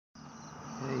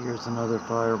Here's another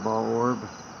fireball orb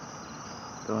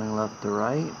going left to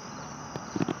right.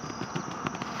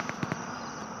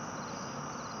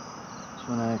 This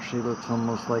one actually looks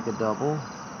almost like a double.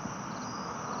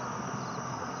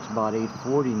 It's about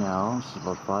 8:40 now. It's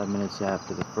about 5 minutes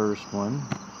after the first one.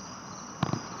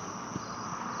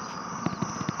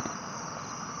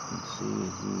 You can see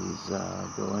he's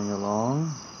going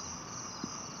along.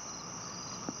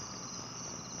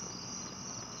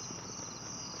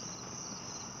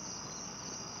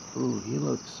 Ooh, he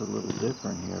looks a little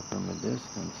different here from a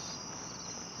distance.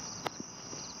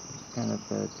 He's kind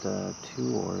of at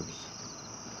 2 orbs.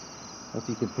 Hope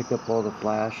you can pick up all the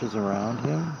flashes around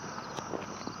him.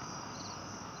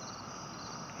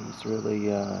 He's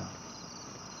really, I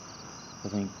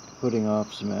think, putting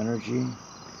off some energy.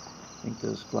 I think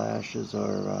those flashes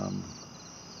are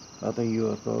other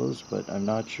UFOs, but I'm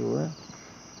not sure.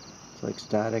 It's like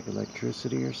static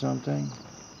electricity or something.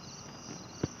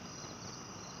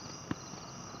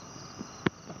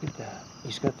 Look at that.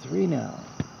 He's got 3 now.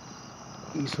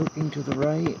 He's hooking to the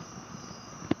right.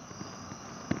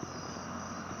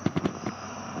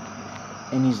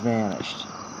 And he's vanished.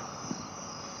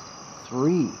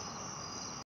 3.